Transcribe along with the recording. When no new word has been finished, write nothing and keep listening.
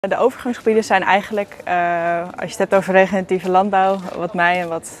De overgangsgebieden zijn eigenlijk, als je het hebt over regeneratieve landbouw, wat mij en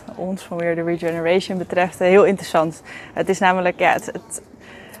wat ons van weer de ReGeneration betreft, heel interessant. Het is namelijk,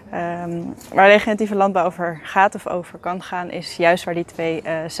 waar regeneratieve landbouw over gaat of over kan gaan, is juist waar die twee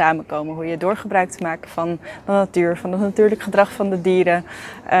samenkomen. Hoe je door gebruik te maken van de natuur, van het natuurlijk gedrag van de dieren,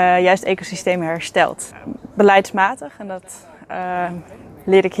 juist ecosystemen herstelt. Beleidsmatig, en dat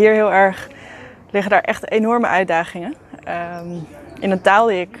leer ik hier heel erg, liggen daar echt enorme uitdagingen. In een taal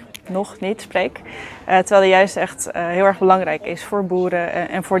die ik nog niet spreek, terwijl die juist echt heel erg belangrijk is voor boeren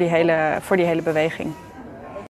en voor die hele beweging.